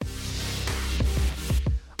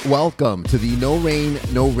Welcome to the No Rain,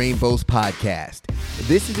 No Rainbows podcast.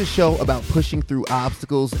 This is a show about pushing through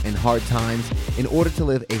obstacles and hard times in order to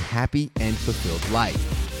live a happy and fulfilled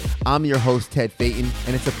life. I'm your host, Ted Phaeton,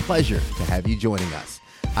 and it's a pleasure to have you joining us.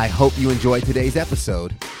 I hope you enjoyed today's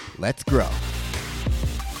episode. Let's grow.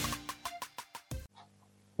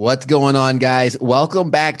 What's going on, guys? Welcome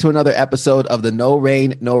back to another episode of the No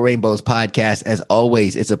Rain, No Rainbows podcast. As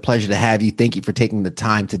always, it's a pleasure to have you. Thank you for taking the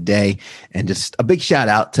time today. And just a big shout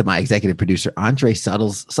out to my executive producer, Andre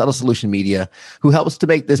Suttles, Subtle Solution Media, who helps to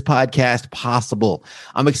make this podcast possible.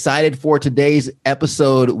 I'm excited for today's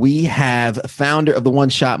episode. We have founder of the One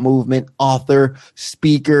Shot Movement, author,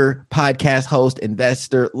 speaker, podcast host,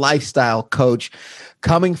 investor, lifestyle coach,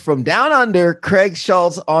 coming from down under, Craig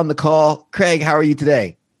Schultz on the call. Craig, how are you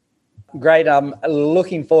today? Great. I'm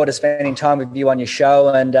looking forward to spending time with you on your show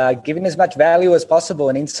and giving as much value as possible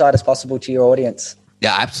and insight as possible to your audience.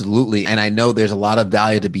 Yeah, absolutely. And I know there's a lot of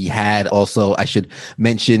value to be had. Also, I should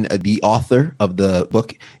mention the author of the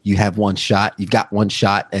book, You Have One Shot. You've got one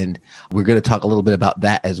shot, and we're going to talk a little bit about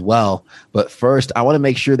that as well. But first, I want to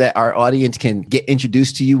make sure that our audience can get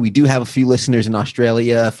introduced to you. We do have a few listeners in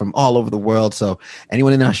Australia from all over the world. So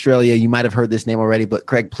anyone in Australia, you might have heard this name already. But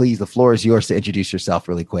Craig, please, the floor is yours to introduce yourself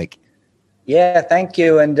really quick. Yeah, thank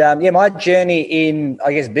you. And my journey in,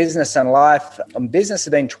 business and life, business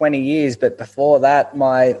has been 20 years, but before that,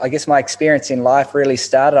 my experience in life really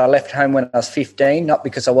started. I left home when I was 15, not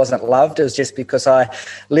because I wasn't loved. It was just because I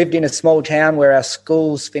lived in a small town where our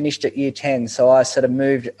schools finished at year 10. So I sort of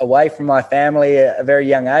moved away from my family at a very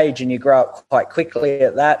young age, and you grow up quite quickly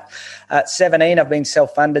at that. At 17, I've been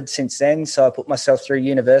self-funded since then. So I put myself through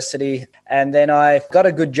university, and then I got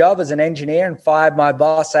a good job as an engineer and fired my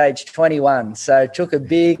boss age 21. So took a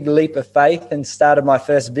big leap of faith and started my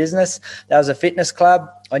first business. That was a fitness club.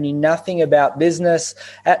 I knew nothing about business.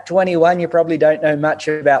 At 21, you probably don't know much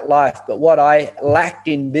about life, but what I lacked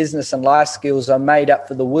in business and life skills, I made up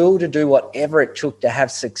for the will to do whatever it took to have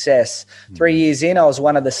success. 3 years in, I was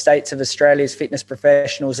one of the States of Australia's Fitness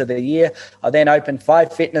Professionals of the Year. I then opened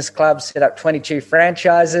 5 fitness clubs, set up 22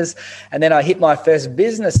 franchises, and then I hit my first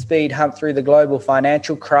business speed hump through the global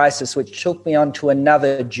financial crisis, which took me on to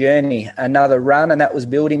another journey, another run, and that was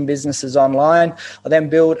building businesses online. I then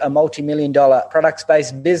built a multi-million-dollar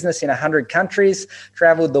product-based business in 100 countries,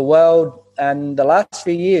 traveled the world, and the last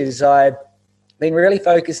few years I've been really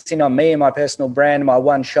focusing on me and my personal brand, my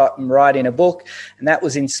one shot, and writing a book. And that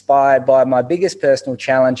was inspired by my biggest personal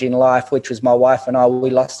challenge in life, which was my wife and I.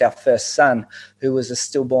 We lost our first son, who was a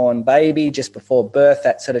stillborn baby just before birth.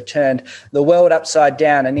 That sort of turned the world upside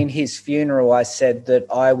down. And in his funeral, I said that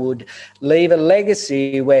I would leave a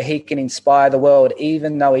legacy where he can inspire the world,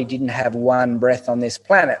 even though he didn't have one breath on this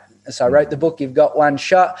planet. So I wrote the book, You've Got One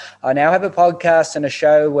Shot. I now have a podcast and a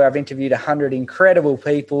show where I've interviewed 100 incredible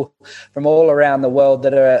people from all around the world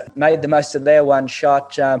that are made the most of their one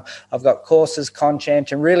shot. I've got courses,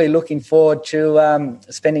 content, and really looking forward to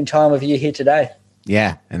spending time with you here today.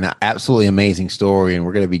 Yeah, an absolutely amazing story, and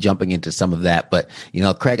we're going to be jumping into some of that. But,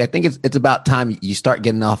 Craig, I think it's about time you start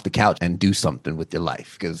getting off the couch and do something with your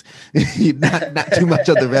life, because not too much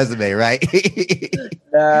on the resume, right?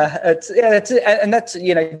 That's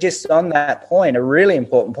just on that point, a really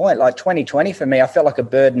important point. Like 2020 for me, I felt like a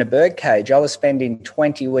bird in a bird cage. I was spending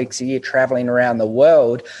 20 weeks a year traveling around the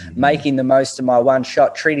world, making the most of my one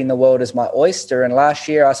shot, treating the world as my oyster. And last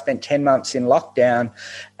year I spent 10 months in lockdown,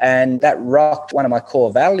 and that rocked one of my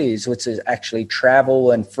core values, which is actually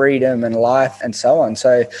travel and freedom and life and so on.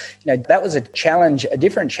 So, that was a challenge, a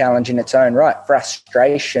different challenge in its own right.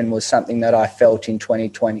 Frustration was something that I felt in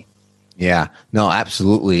 2020. Yeah, no,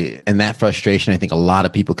 absolutely. And that frustration, I think a lot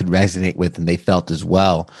of people could resonate with, and they felt as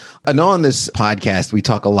well. I know on this podcast, we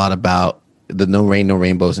talk a lot about the no rain, no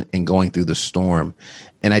rainbows and going through the storm.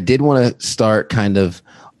 And I did want to start kind of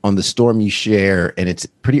on the storm you share, and it's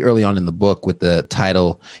pretty early on in the book with the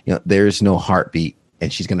title, There's No Heartbeat,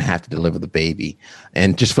 and she's going to have to deliver the baby.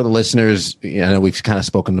 And just for the listeners, I know we've kind of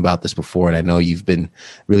spoken about this before, and I know you've been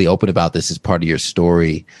really open about this as part of your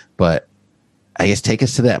story, but I guess take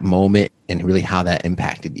us to that moment and really how that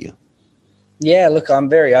impacted you. Yeah, look, I'm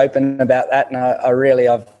very open about that, and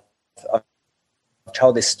I've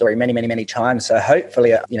told this story many, many, many times. So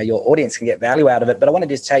hopefully, your audience can get value out of it. But I want to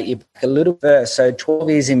just take you back a little first. So 12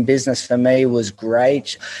 years in business for me was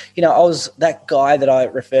great. I was that guy that I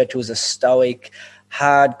referred to as a stoic,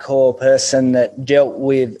 hardcore person that dealt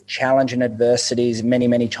with challenge and adversities many,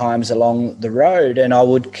 many times along the road. And I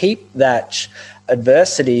would keep that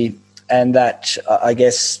adversity and that,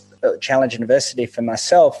 challenge and adversity for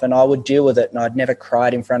myself, and I would deal with it, and I'd never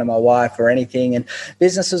cried in front of my wife or anything, and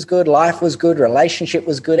business was good, life was good, relationship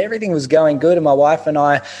was good, everything was going good, and my wife and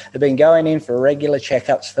I have been going in for regular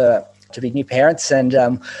checkups to be new parents.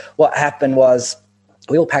 And what happened was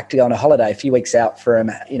we all packed to go on a holiday a few weeks out from,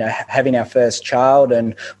 having our first child,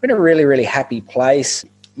 and we're in a really, really happy place.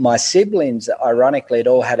 My siblings, ironically, had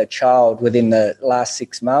all had a child within the last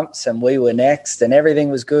 6 months, and we were next, and everything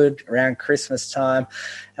was good around Christmas time.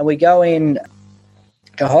 And we go in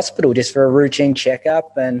to hospital just for a routine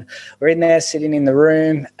checkup, and we're in there sitting in the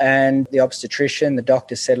room, and the obstetrician, the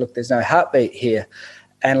doctor said, look, there's no heartbeat here.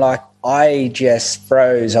 And I just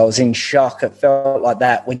froze. I was in shock. It felt like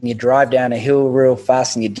that when you drive down a hill real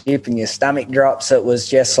fast and you dip and your stomach drops. It was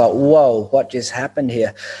just like, whoa, what just happened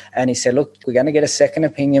here? And he said, look, we're going to get a second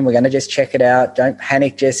opinion. We're going to just check it out. Don't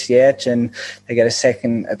panic just yet. And they get a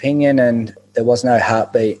second opinion, and there was no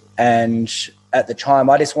heartbeat. And at the time,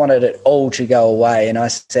 I just wanted it all to go away. And I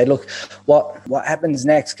said, look, what happens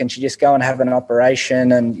next? Can she just go and have an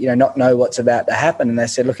operation and, not know what's about to happen? And they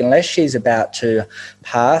said, look, unless she's about to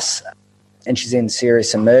pass and she's in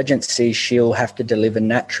serious emergency, she'll have to deliver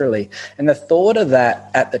naturally. And the thought of that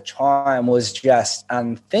at the time was just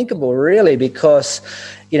unthinkable, really, because,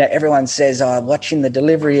 everyone says, watching the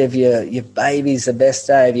delivery of your baby's the best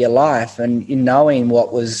day of your life. And knowing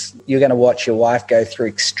you're going to watch your wife go through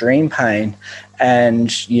extreme pain,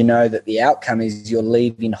 and you know that the outcome is you're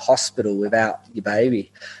leaving hospital without your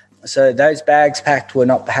baby. So those bags packed were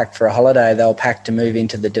not packed for a holiday. They were packed to move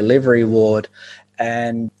into the delivery ward.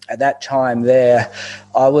 And at that time there,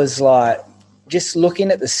 I was like, just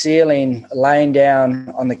looking at the ceiling, laying down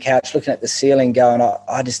on the couch, looking at the ceiling going,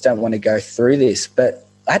 I just don't want to go through this. But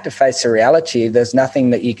I had to face the reality. There's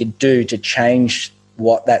nothing that you could do to change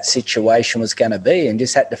what that situation was going to be, and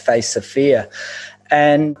just had to face the fear.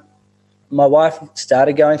 And my wife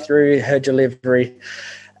started going through her delivery,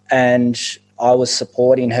 and I was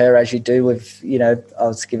supporting her as you do with, I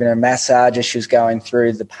was giving her a massage as she was going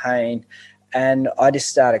through the pain. And I just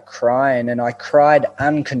started crying, and I cried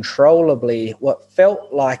uncontrollably, what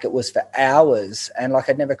felt like it was for hours. And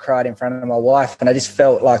I'd never cried in front of my wife. And I just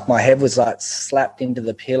felt like my head was slapped into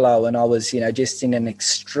the pillow, and I was, just in an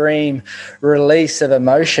extreme release of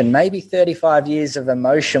emotion. Maybe 35 years of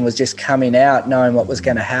emotion was just coming out, knowing what was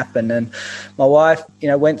going to happen. And my wife,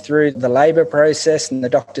 went through the labor process, and the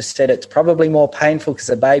doctor said it's probably more painful because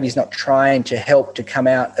the baby's not trying to help to come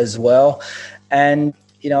out as well. And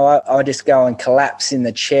I just go and collapse in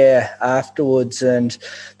the chair afterwards, and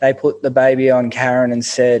they put the baby on Karen and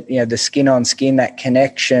said, the skin on skin, that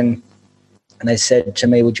connection. And they said to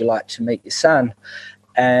me, would you like to meet your son?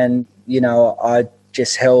 And, I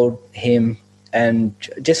just held him, and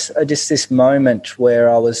just this moment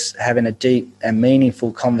where I was having a deep and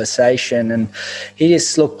meaningful conversation, and he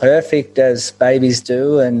just looked perfect as babies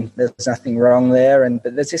do, and there's nothing wrong there.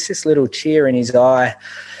 But there's just this little tear in his eye,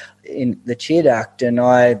 in the tear duct, and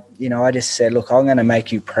I just said, look, I'm going to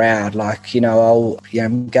make you proud. I'm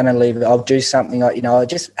going to leave. I'll do something. I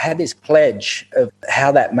just had this pledge of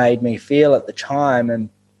how that made me feel at the time. And,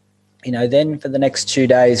 then for the next 2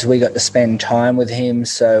 days, we got to spend time with him.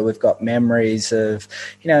 So we've got memories of,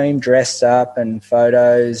 him dressed up and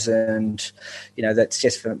photos, and, that's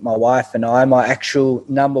just for my wife and I. My actual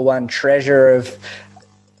number one treasure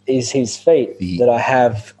is his feet that I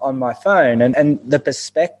have on my phone. And the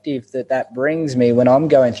perspective that brings me when I'm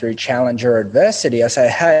going through challenge or adversity, I say,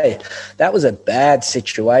 hey, that was a bad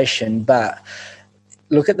situation, but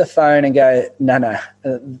look at the phone and go, no,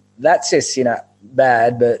 that's just,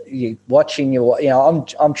 bad, but you watching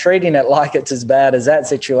I'm treating it like it's as bad as that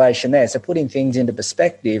situation there. So putting things into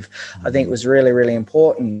perspective, I think was really, really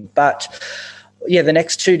important. But yeah, the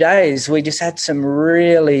next 2 days, we just had some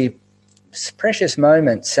really precious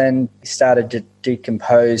moments, and he started to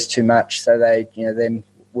decompose too much, so they then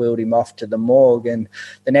wheeled him off to the morgue. And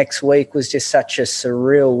the next week was just such a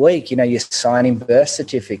surreal week. You're signing birth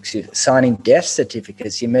certificates, you're signing death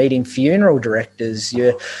certificates, you're meeting funeral directors,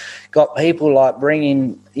 you got people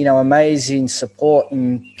bringing amazing support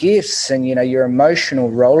and gifts, and your emotional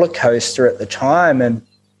roller coaster at the time. And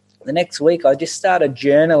the next week I just started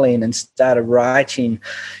journaling and started writing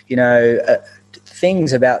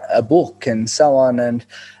things about a book and so on. And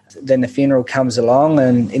then the funeral comes along,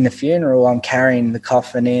 and in the funeral I'm carrying the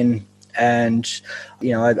coffin in, and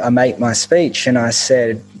I make my speech, and I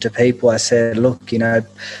said to people, look,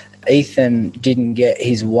 Ethan didn't get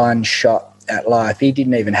his one shot at life. He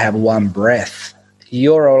didn't even have one breath.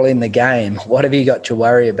 You're all in the game. What have you got to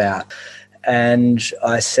worry about? And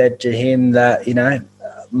I said to him that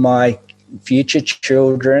my future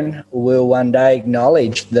children will one day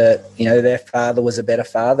acknowledge that, their father was a better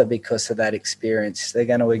father because of that experience. They're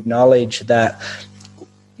going to acknowledge that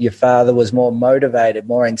your father was more motivated,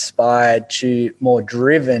 more inspired, more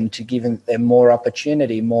driven to give them more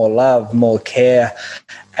opportunity, more love, more care.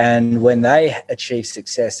 And when they achieve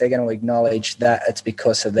success, they're going to acknowledge that it's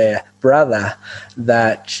because of their brother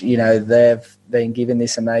that, they've been given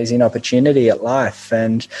this amazing opportunity at life.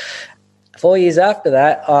 And 4 years after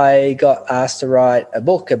that, I got asked to write a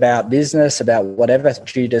book about business, about whatever,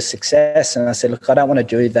 due to success. And I said, look, I don't want to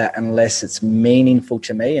do that unless it's meaningful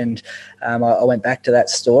to me. And I went back to that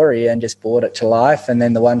story and just brought it to life. And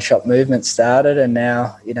then the One Shop movement started. And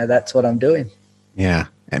now, that's what I'm doing. Yeah.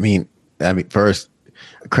 I mean, first,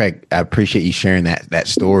 Craig, I appreciate you sharing that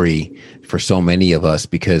story for so many of us,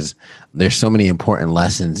 because there's so many important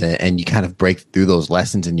lessons, and you kind of break through those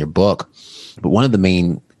lessons in your book. But one of the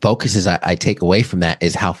main focuses I take away from that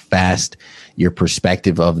is how fast your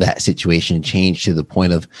perspective of that situation changed, to the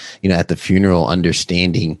point of, at the funeral,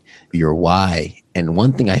 understanding your why. And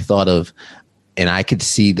one thing I thought of, and I could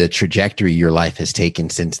see the trajectory your life has taken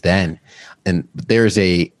since then. And there's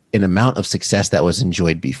an amount of success that was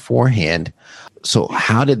enjoyed beforehand. So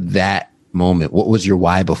how did that moment, what was your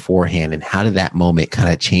why beforehand, and how did that moment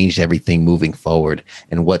kind of change everything moving forward?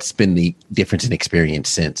 And what's been the difference in experience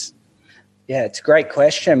since? Yeah, it's a great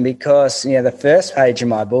question, because, the first page of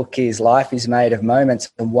my book is life is made of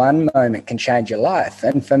moments, and one moment can change your life.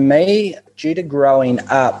 And for me, due to growing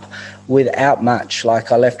up without much,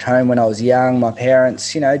 like I left home when I was young, my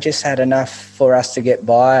parents, just had enough for us to get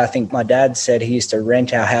by. I think my dad said he used to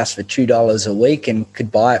rent our house for $2 a week and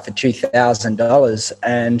could buy it for $2,000.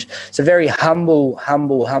 And it's a very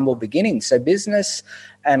humble beginning. So business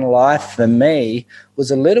and life for me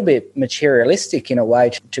was a little bit materialistic in a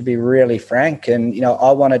way, to be really frank. And,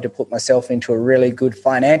 I wanted to put myself into a really good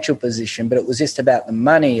financial position, but it was just about the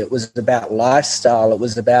money. It was about lifestyle. It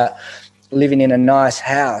was about living in a nice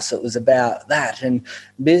house. It was about that. And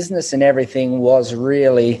business and everything was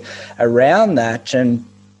really around that. And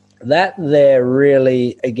that there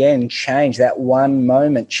really, again, changed. That one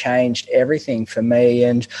moment changed everything for me.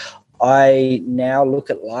 And I now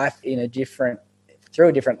look at life through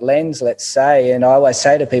a different lens, let's say. And I always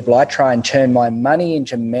say to people, I try and turn my money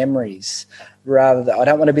into memories. I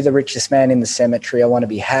don't want to be the richest man in the cemetery. I want to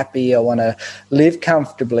be happy. I want to live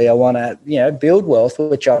comfortably. I want to, build wealth,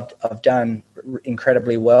 which I've done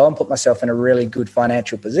incredibly well, and put myself in a really good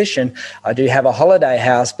financial position. I do have a holiday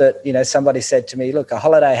house, but, somebody said to me, look, a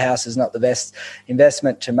holiday house is not the best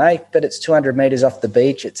investment to make, but it's 200 meters off the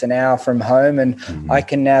beach. It's an hour from home, and I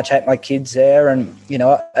can now take my kids there, and,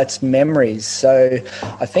 it's memories. So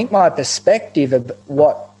I think my perspective of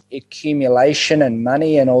what accumulation and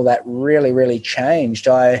money and all that really changed.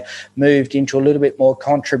 I moved into a little bit more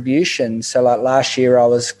contribution. So like last year I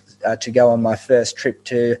was to go on my first trip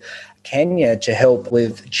to Kenya to help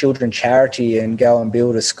with children charity and go and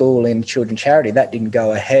build a school in children charity. That didn't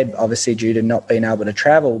go ahead, obviously, due to not being able to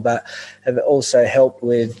travel, but have also helped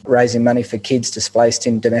with raising money for kids displaced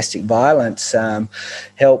in domestic violence. I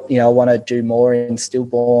want to do more in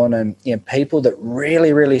stillborn and, people that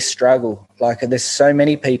really struggle. Like, there's so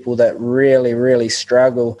many people that really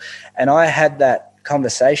struggle. And I had that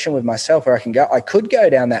conversation with myself where I could go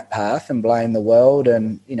down that path and blame the world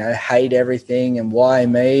and, hate everything and why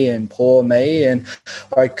me and poor me.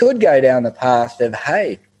 Or I could go down the path of,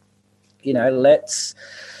 hey, let's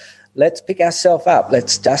pick ourselves up.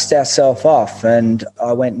 Let's dust ourselves off. And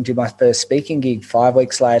I went and did my first speaking gig 5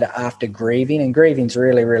 weeks later after grieving. And grieving's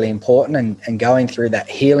really important and going through that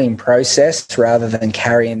healing process rather than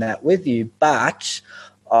carrying that with you. But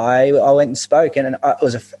I went and spoke, and it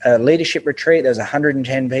was a leadership retreat. There was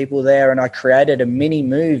 110 people there, and I created a mini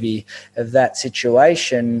movie of that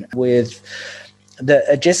situation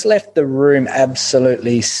it just left the room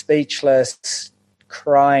absolutely speechless,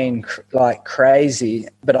 crying like crazy.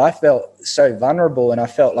 But I felt so vulnerable, and I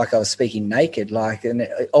felt like I was speaking naked, and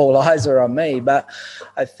all eyes were on me. But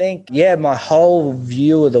I think, my whole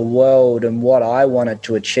view of the world and what I wanted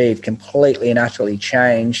to achieve completely and utterly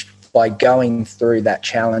changed by going through that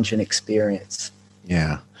challenge and experience.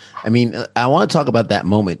 Yeah. I mean, I want to talk about that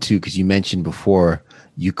moment too, because you mentioned before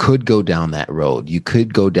you could go down that road. You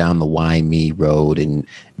could go down the why me road and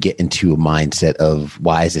get into a mindset of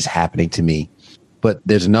why is this happening to me? But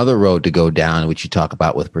there's another road to go down, which you talk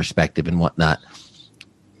about with perspective and whatnot.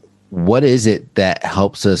 What is it that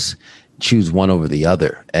helps us choose one over the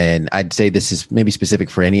other? And I'd say this is maybe specific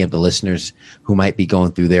for any of the listeners who might be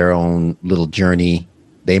going through their own little journey.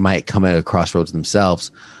 They might come at a crossroads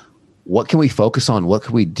themselves. What can we focus on? What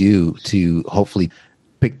can we do to hopefully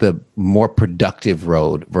pick the more productive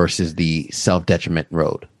road versus the self-detriment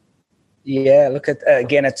road? Yeah, look,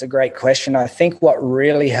 again, it's a great question. I think what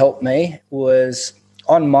really helped me was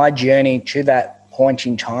on my journey to that point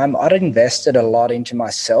in time, I'd invested a lot into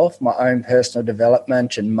myself, my own personal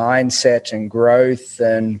development and mindset and growth.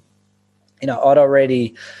 And, I'd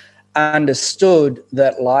already understood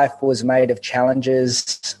that life was made of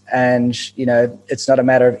challenges, and, it's not a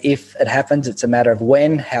matter of if it happens, it's a matter of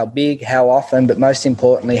when, how big, how often, but most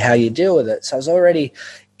importantly, how you deal with it. So I was already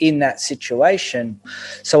in that situation.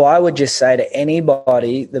 So I would just say to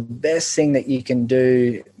anybody, the best thing that you can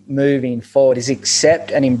do moving forward is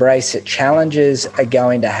accept and embrace it. Challenges are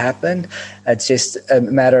going to happen. It's just a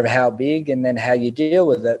matter of how big and then how you deal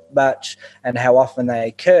with it, and how often they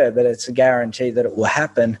occur, but it's a guarantee that it will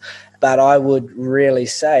happen. But I would really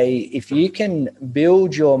say if you can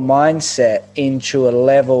build your mindset into a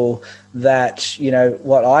level that,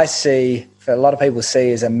 what I see, for a lot of people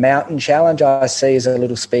see as a mountain challenge, I see as a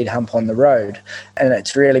little speed hump on the road. And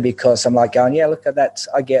it's really because I'm like going, yeah, look at that.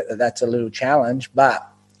 I get that that's a little challenge, but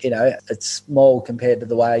it's small compared to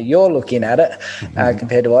the way you're looking at it,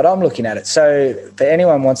 compared to what I'm looking at it. So for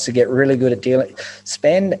anyone who wants to get really good at dealing,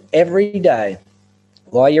 spend every day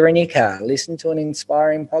while you're in your car, listen to an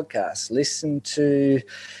inspiring podcast, listen to,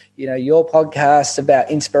 your podcast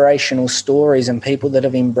about inspirational stories and people that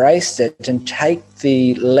have embraced it, and take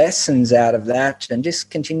the lessons out of that and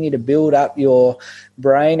just continue to build up your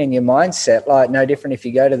brain and your mindset. Like no different if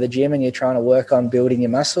you go to the gym and you're trying to work on building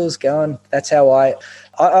your muscles, that's how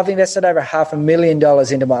I've invested over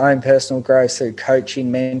 $500,000 into my own personal growth through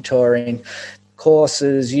coaching, mentoring,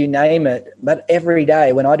 courses, you name it. But every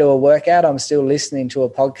day when I do a workout, I'm still listening to a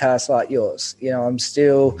podcast like yours. I'm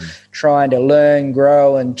still trying to learn,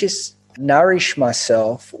 grow, and just nourish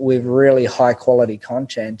myself with really high quality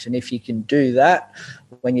content. And if you can do that,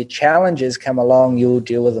 when your challenges come along, you'll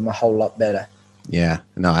deal with them a whole lot better. Yeah,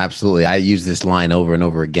 no, absolutely. I use this line over and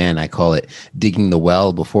over again. I call it digging the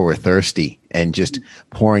well before we're thirsty, and just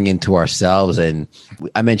pouring into ourselves. And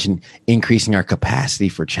I mentioned increasing our capacity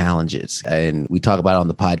for challenges. And we talk about on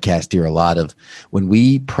the podcast here a lot of when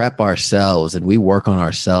we prep ourselves and we work on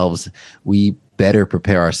ourselves, we better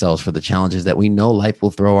prepare ourselves for the challenges that we know life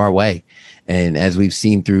will throw our way. And as we've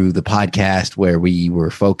seen through the podcast where we were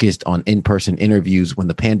focused on in-person interviews, when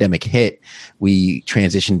the pandemic hit, we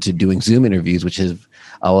transitioned to doing Zoom interviews, which has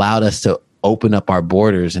allowed us to open up our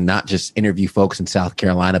borders and not just interview folks in South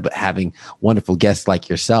Carolina, but having wonderful guests like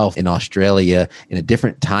yourself in Australia in a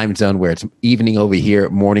different time zone where it's evening over here,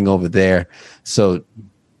 morning over there. So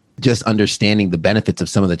just understanding the benefits of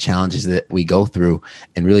some of the challenges that we go through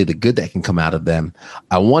and really the good that can come out of them.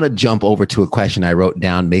 I want to jump over to a question I wrote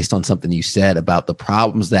down based on something you said about the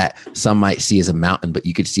problems that some might see as a mountain, but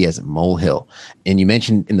you could see as a molehill. And you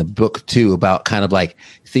mentioned in the book too about kind of like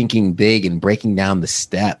thinking big and breaking down the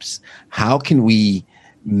steps. How can we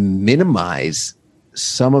minimize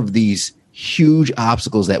some of these huge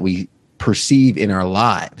obstacles that we perceive in our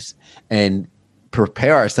lives and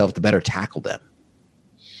prepare ourselves to better tackle them?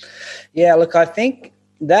 Yeah, look, I think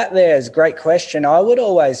that there's a great question. I would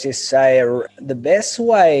always just say the best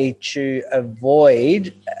way to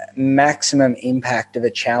avoid maximum impact of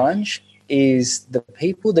a challenge is the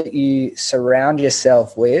people that you surround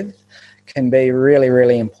yourself with can be really,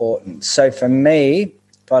 really important. So for me,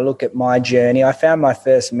 if I look at my journey, I found my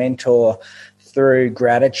first mentor through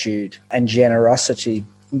gratitude and generosity.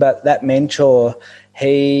 But that mentor,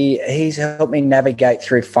 he's helped me navigate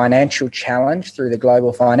through financial challenge, through the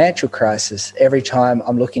global financial crisis. Every time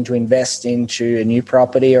I'm looking to invest into a new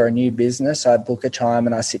property or a new business, I book a time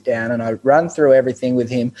and I sit down and I run through everything with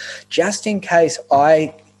him just in case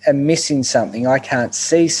I am missing something, I can't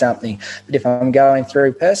see something. But if I'm going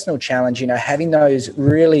through personal challenge, having those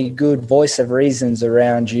really good voice of reasons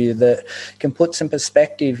around you that can put some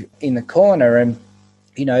perspective in the corner. And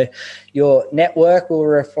your network will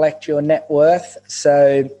reflect your net worth.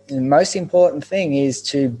 So the most important thing is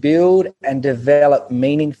to build and develop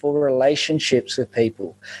meaningful relationships with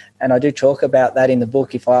people. And I do talk about that in the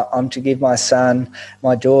book. If I'm to give my son,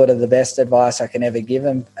 my daughter, the best advice I can ever give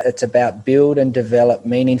them, it's about build and develop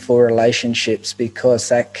meaningful relationships, because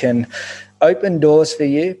that can open doors for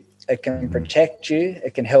you. It can protect you.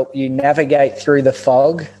 It can help you navigate through the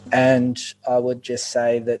fog. And I would just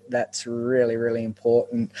say that that's really, really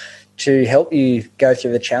important to help you go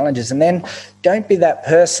through the challenges. And then don't be that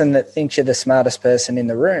person that thinks you're the smartest person in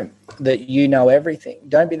the room, that you know everything.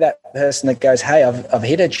 Don't be that person that goes, hey, I've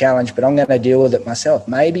hit a challenge, but I'm going to deal with it myself.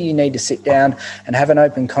 Maybe you need to sit down and have an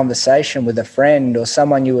open conversation with a friend or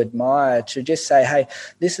someone you admire to just say, hey,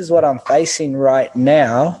 this is what I'm facing right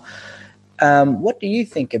now. What do you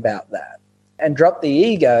think about that? and drop the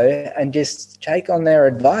ego and just take on their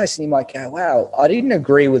advice. And you might go, wow, I didn't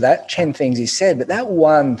agree with that 10 things he said, but that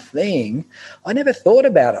one thing, I never thought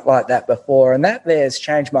about it like that before. And that there's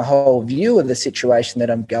changed my whole view of the situation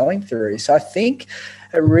that I'm going through. So I think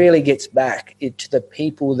it really gets back to the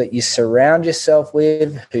people that you surround yourself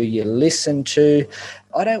with, who you listen to.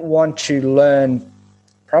 I don't want to learn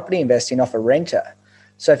property investing off a renter.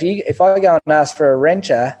 So if I go and ask for a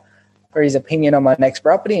renter for his opinion on my next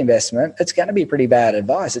property investment, it's going to be pretty bad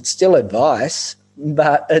advice. It's still advice,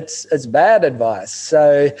 but it's bad advice.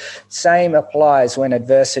 So same applies when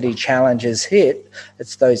adversity challenges hit.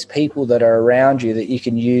 It's those people that are around you that you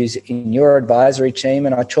can use in your advisory team.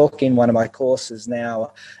 And I talk in one of my courses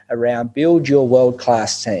now around build your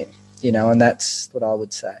world-class team, and that's what I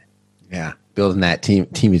would say. Yeah, building that team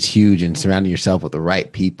is huge, and surrounding yourself with the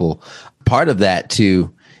right people. Part of that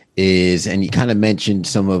too is, and you kind of mentioned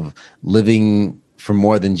some of living for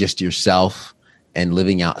more than just yourself and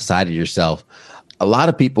living outside of yourself. A lot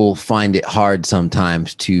of people find it hard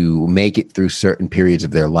sometimes to make it through certain periods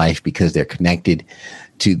of their life because they're connected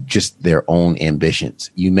to just their own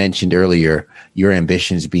ambitions. You mentioned earlier your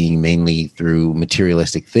ambitions being mainly through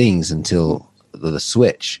materialistic things until the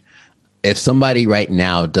switch. If somebody right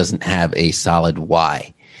now doesn't have a solid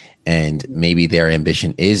why, and maybe their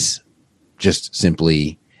ambition is just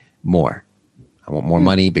simply more, I want more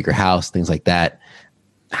money, bigger house, things like that,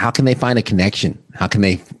 how can they find a connection? How can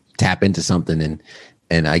they tap into something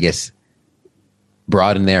and I guess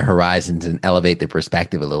broaden their horizons and elevate their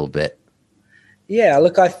perspective a little bit? Yeah,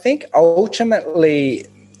 look, I think ultimately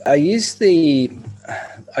I use the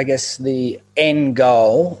end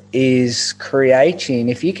goal is creating,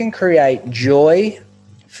 if you can create joy,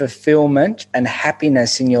 fulfillment, and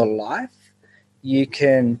happiness in your life, you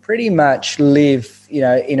can pretty much live,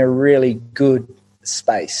 in a really good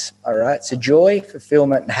space. All right. So joy,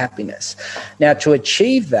 fulfillment, and happiness. Now, to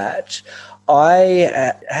achieve that,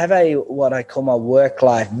 I have what I call my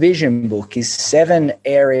work-life vision book, is 7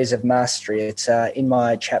 areas of mastery. It's in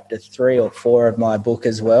my chapter 3 or 4 of my book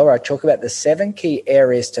as well, where I talk about the 7 key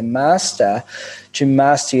areas to master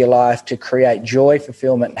your life, to create joy,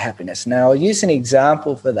 fulfillment, and happiness. Now, I'll use an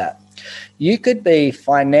example for that. You could be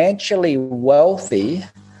financially wealthy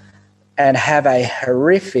and have a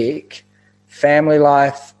horrific family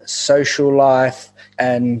life, social life,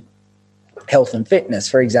 and health and fitness,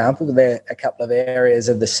 for example. There are a couple of areas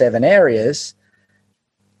of the 7 areas.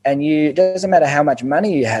 And it doesn't matter how much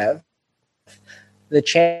money you have, the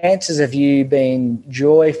chances of you being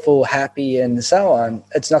joyful, happy, and so on,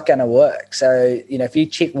 it's not going to work. So, if you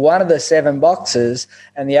tick one of the 7 boxes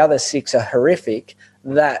and the other 6 are horrific,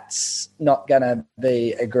 that's not going to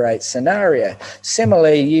be a great scenario.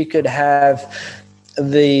 Similarly, you could have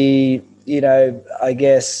the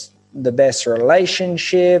best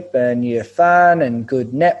relationship and you're fun and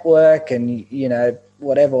good network and,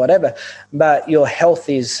 whatever, but your health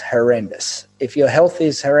is horrendous. If your health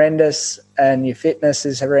is horrendous and your fitness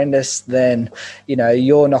is horrendous, then,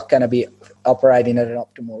 you're not going to be operating at an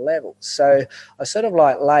optimal level. So I sort of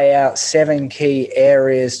lay out 7 key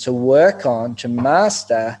areas to work on, to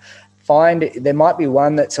master. There might be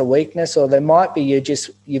one that's a weakness, or there might be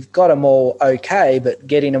you've got them all okay, but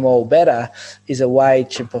getting them all better is a way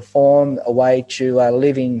to perform, a way to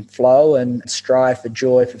live in flow and strive for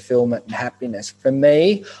joy, fulfillment, and happiness. For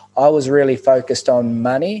me, I was really focused on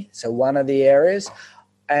money, so one of the areas.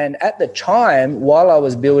 And at the time, while I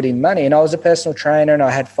was building money, and I was a personal trainer and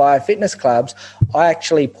I had 5 fitness clubs, I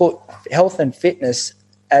actually put health and fitness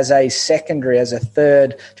as a secondary, as a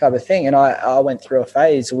third type of thing. And I went through a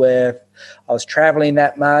phase where I was traveling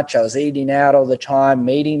that much, I was eating out all the time,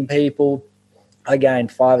 meeting people. I gained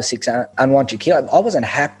 5 or 6 unwanted kilos. I wasn't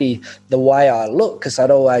happy the way I looked because I'd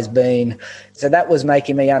always been, so that was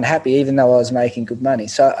making me unhappy even though I was making good money.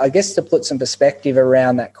 So I guess to put some perspective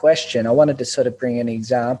around that question, I wanted to sort of bring an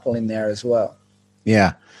example in there as well.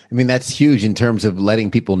 Yeah. I mean, that's huge in terms of letting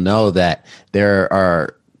people know that there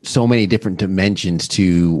are so many different dimensions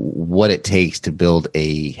to what it takes to build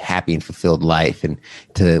a happy and fulfilled life, and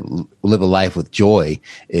to live a life with joy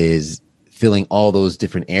is filling all those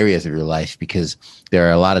different areas of your life, because there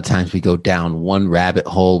are a lot of times we go down one rabbit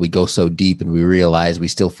hole, we go so deep and we realize we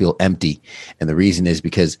still feel empty. And the reason is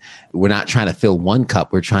because we're not trying to fill one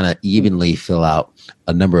cup, we're trying to evenly fill out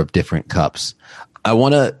a number of different cups. I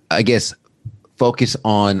want to, focus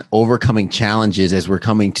on overcoming challenges as we're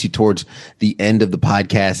coming towards the end of the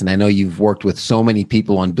podcast. And I know you've worked with so many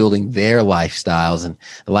people on building their lifestyles and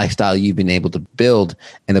the lifestyle you've been able to build.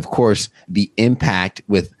 And of course, the impact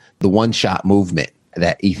with the one-shot movement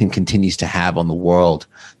that Ethan continues to have on the world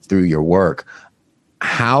through your work.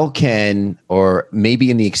 how can, or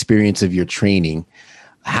maybe in the experience of your training,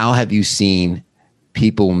 how have you seen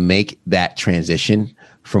people make that transition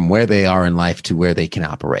from where they are in life to where they can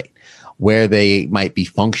operate, where they might be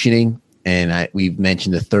functioning? And we've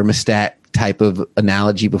mentioned the thermostat type of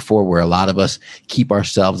analogy before, where a lot of us keep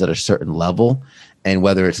ourselves at a certain level, and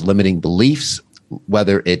whether it's limiting beliefs,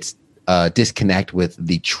 whether it's disconnect with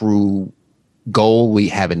the true goal we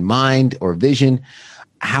have in mind or vision.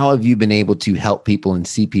 How have you been able to help people and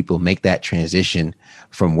see people make that transition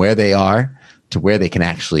from where they are to where they can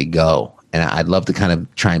actually go? And I'd love to kind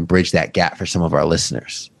of try and bridge that gap for some of our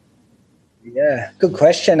listeners. Yeah, good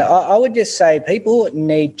question. I would just say people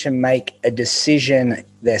need to make a decision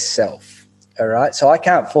themselves. All right. So I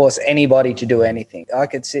can't force anybody to do anything. I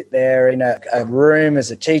could sit there in a room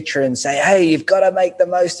as a teacher and say, hey, you've got to make the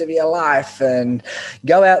most of your life and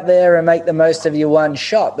go out there and make the most of your one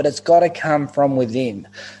shot. But it's got to come from within.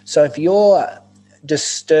 So if you're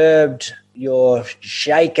disturbed, you're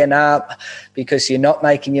shaken up because you're not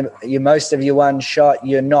making your most of your one shot,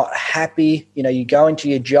 you're not happy, you go into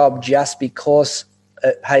your job just because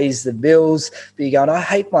it pays the bills, but you're going, I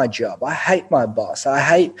hate my job. I hate my boss. I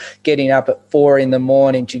hate getting up at 4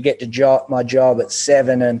 a.m. to get to my job at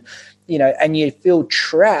 7. And, and you feel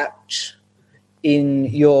trapped in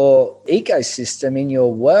your ecosystem, in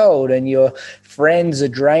your world, and your friends are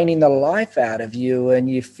draining the life out of you, and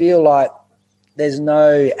you feel like there's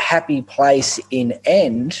no happy place in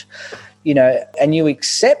end, and you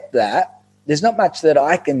accept that. There's not much that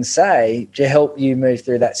I can say to help you move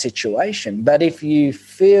through that situation. But if you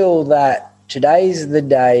feel that today's the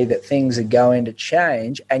day that things are going to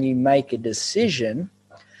change and you make a decision,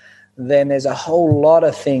 then there's a whole lot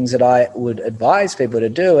of things that I would advise people to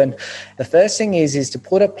do. And the first thing is to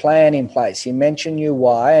put a plan in place. You mentioned your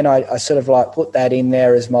why, and I sort of like put that in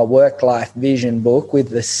there as my work-life vision book with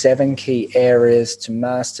the 7 key areas to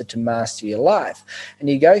master your life. And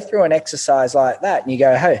you go through an exercise like that and you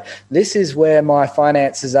go, hey, this is where my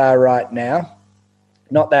finances are right now.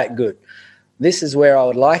 Not that good. This is where I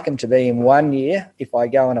would like them to be in 1 year if I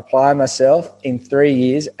go and apply myself, in 3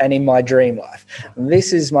 years, and in my dream life.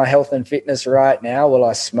 This is my health and fitness right now. Well,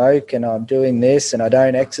 I smoke and I'm doing this and I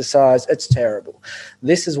don't exercise. It's terrible.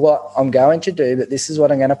 This is what I'm going to do, but this is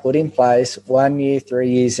what I'm going to put in place 1 year, 3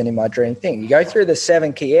 years, and in my dream thing. You go through the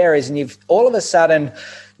 7 key areas and you've all of a sudden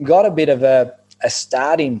got a bit of a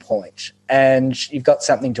starting point, and you've got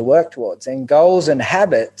something to work towards. And goals and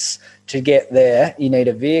habits to get there, you need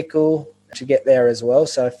a vehicle to get there as well.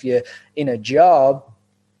 So if you're in a job,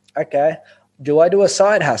 okay, do I do a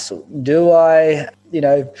side hustle? Do I,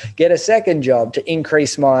 get a second job to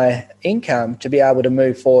increase my income to be able to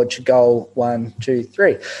move forward to goal 1, 2,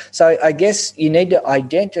 3? So I guess you need to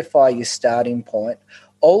identify your starting point.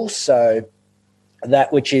 Also,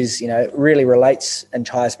 that which is, really relates and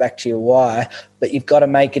ties back to your why, but you've got to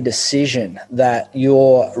make a decision that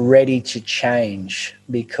you're ready to change,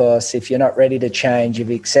 because if you're not ready to change,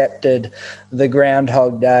 you've accepted the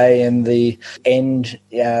Groundhog Day and the end,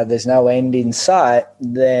 there's no end in sight,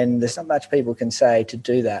 then there's not much people can say to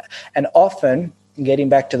do that. And often, getting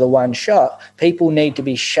back to the one shot, people need to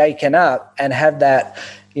be shaken up and have that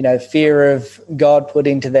fear of God put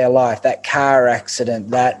into their life, that car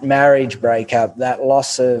accident, that marriage breakup, that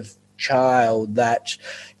loss of child, that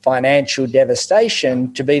financial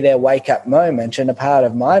devastation to be their wake-up moment. And a part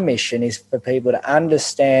of my mission is for people to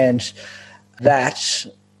understand that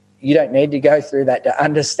you don't need to go through that to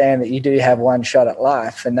understand that you do have one shot at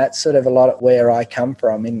life. And that's sort of a lot of where I come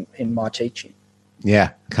from in my teaching.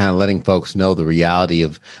 Yeah, kind of letting folks know the reality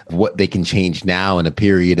of what they can change now in a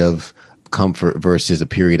period of comfort versus a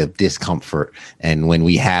period of discomfort. And when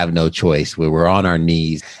we have no choice, where we're on our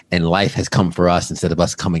knees and life has come for us instead of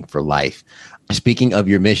us coming for life. Speaking of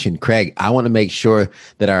your mission, Craig, I want to make sure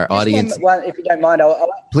that our audience... if you don't mind, I'll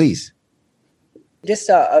please. Just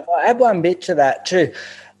I'll add one bit to that too.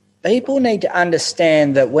 People need to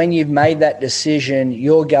understand that when you've made that decision,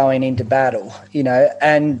 you're going into battle,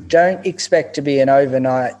 and don't expect to be an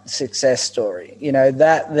overnight success story.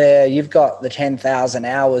 That there, you've got the 10,000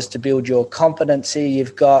 hours to build your competency.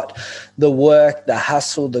 You've got the work, the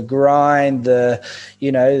hustle, the grind, the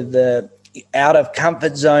out of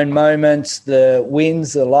comfort zone moments, the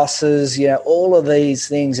wins, the losses, all of these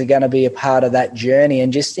things are going to be a part of that journey,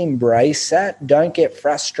 and just embrace that. Don't get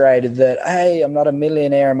frustrated that, hey, I'm not a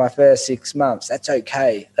millionaire in my first 6 months. That's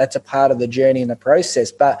okay. That's a part of the journey and the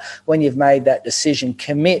process. But when you've made that decision,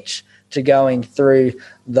 commit to going through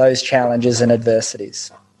those challenges and adversities.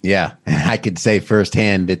 Yeah, I could say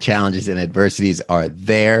firsthand the challenges and adversities are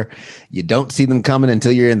there. You don't see them coming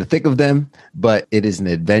until you're in the thick of them, but it is an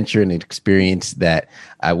adventure and an experience that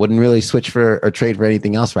I wouldn't really switch for or trade for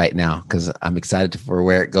anything else right now because I'm excited for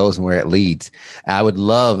where it goes and where it leads. I would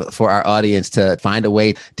love for our audience to find a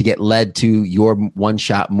way to get led to your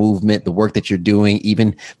one-shot movement, the work that you're doing,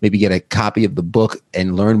 even maybe get a copy of the book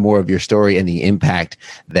and learn more of your story and the impact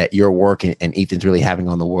that your work and Ethan's really having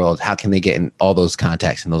on the world. How can they get in all those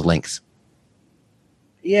contacts and those links?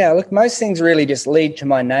 Yeah, look, most things really just lead to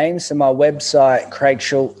my name. So my website,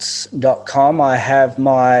 craigschultz.com, I have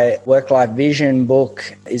my Work-Life Vision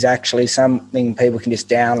book is actually something people can just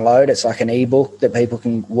download. It's like an ebook that people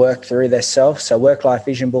can work through themselves. So Work-Life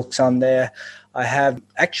Vision book's on there. I have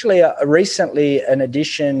actually recently an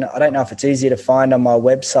edition. I don't know if it's easy to find on my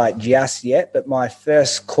website just yet, but my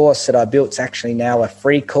first course that I built is actually now a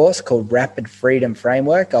free course called Rapid Freedom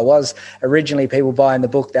Framework. I was originally people buying the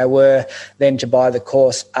book. They were then to buy the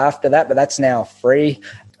course after that, but that's now free,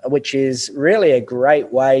 which is really a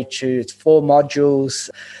great way it's 4 modules.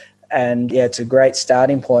 And yeah, it's a great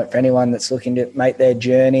starting point for anyone that's looking to make their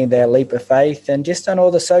journey, their leap of faith. And just on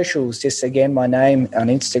all the socials, just again, my name on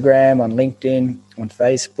Instagram, on LinkedIn, on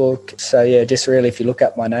Facebook. So yeah, just really, if you look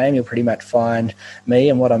up my name, you'll pretty much find me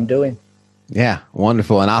and what I'm doing. Yeah,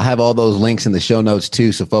 wonderful. And I'll have all those links in the show notes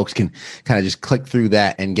too, so folks can kind of just click through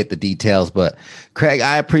that and get the details. But Craig,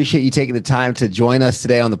 I appreciate you taking the time to join us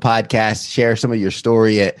today on the podcast, share some of your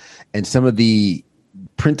story and some of the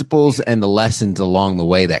principles and the lessons along the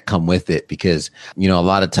way that come with it, because, a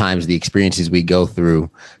lot of times the experiences we go through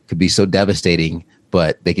could be so devastating,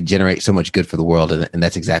 but they could generate so much good for the world. And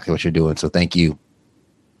that's exactly what you're doing. So thank you.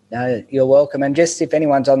 No, you're welcome. And just if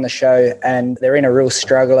anyone's on the show and they're in a real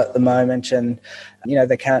struggle at the moment and,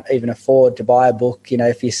 they can't even afford to buy a book,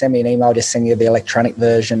 if you send me an email, I'll just send you the electronic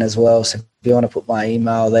version as well. So if you want to put my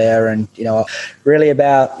email there and, really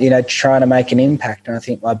about, trying to make an impact. And I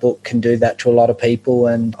think my book can do that to a lot of people.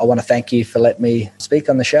 And I want to thank you for letting me speak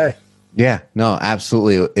on the show. Yeah, no,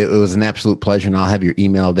 absolutely. It was an absolute pleasure. And I'll have your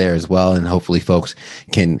email there as well. And hopefully folks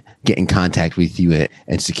can get in contact with you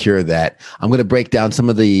and secure that. I'm going to break down some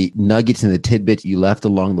of the nuggets and the tidbits you left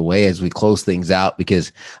along the way as we close things out,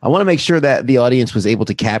 because I want to make sure that the audience was able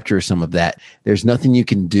to capture some of that. There's nothing you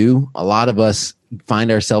can do. A lot of us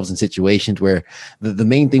find ourselves in situations where the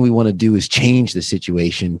main thing we want to do is change the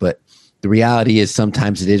situation, but the reality is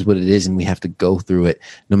sometimes it is what it is, and we have to go through it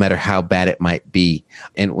no matter how bad it might be.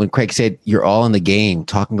 And when Craig said you're all in the game,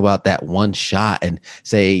 talking about that one shot and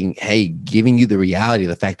saying, hey, giving you the reality of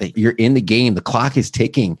the fact that you're in the game, the clock is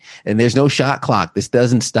ticking and there's no shot clock. This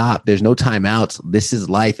doesn't stop. There's no timeouts. This is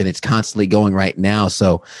life and it's constantly going right now.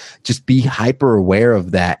 So just be hyper aware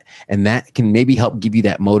of that. And that can maybe help give you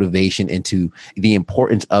that motivation into the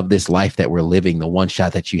importance of this life that we're living, the one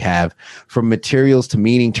shot that you have, from materials to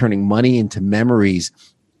meaning, turning money into memories,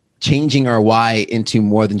 changing our why into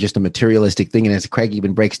more than just a materialistic thing. And as Craig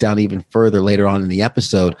even breaks down even further later on in the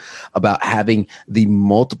episode about having the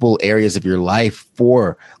multiple areas of your life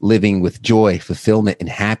for living with joy, fulfillment, and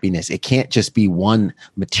happiness. It can't just be one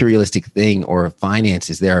materialistic thing or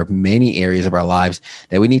finances. There are many areas of our lives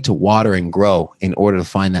that we need to water and grow in order to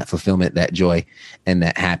find that fulfillment, that joy, and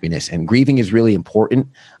that happiness. And grieving is really important.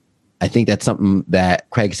 I think that's something that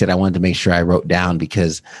Craig said I wanted to make sure I wrote down,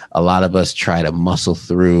 because a lot of us try to muscle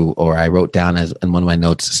through, or I wrote down as in one of my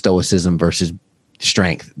notes, stoicism versus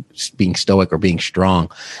strength, being stoic or being strong.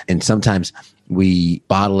 And sometimes we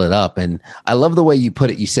bottle it up. And I love the way you put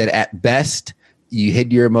it. You said at best, you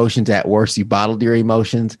hid your emotions. At worst, you bottled your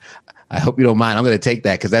emotions. I hope you don't mind. I'm going to take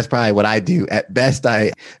that because that's probably what I do. At best,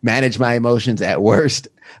 I manage my emotions. At worst,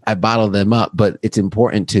 I bottle them up. But it's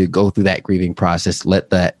important to go through that grieving process, let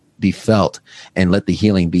that be felt, and let the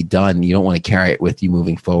healing be done. You don't want to carry it with you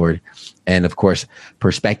moving forward. And of course,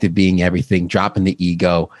 perspective being everything, dropping the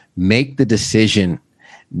ego, make the decision.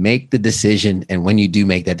 And when you do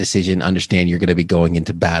make that decision, understand you're going to be going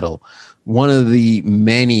into battle. One of the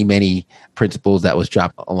many, many principles that was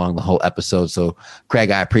dropped along the whole episode. So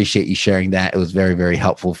Craig, I appreciate you sharing that. It was very, very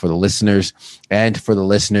helpful for the listeners and for the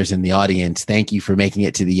listeners in the audience. Thank you for making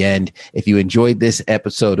it to the end. If you enjoyed this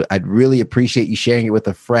episode, I'd really appreciate you sharing it with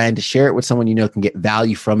a friend. Share it with someone you know can get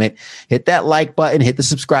value from it. Hit that like button, hit the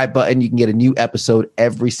subscribe button. You can get a new episode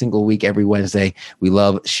every single week, every Wednesday. We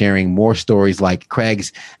love sharing more stories like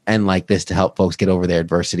Craig's and like this to help folks get over their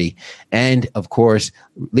adversity. And of course,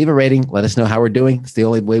 leave a rating. Let us know how we're doing. It's the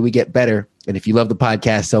only way we get better. And if you love the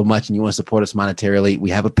podcast so much and you want to support us monetarily, we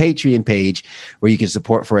have a Patreon page where you can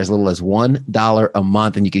support for as little as $1 a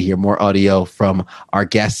month. And you can hear more audio from our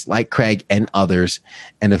guests like Craig and others.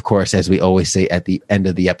 And of course, as we always say at the end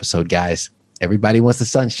of the episode, guys, everybody wants the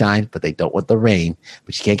sunshine, but they don't want the rain.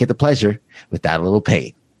 But you can't get the pleasure without a little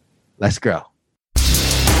pain. Let's grow.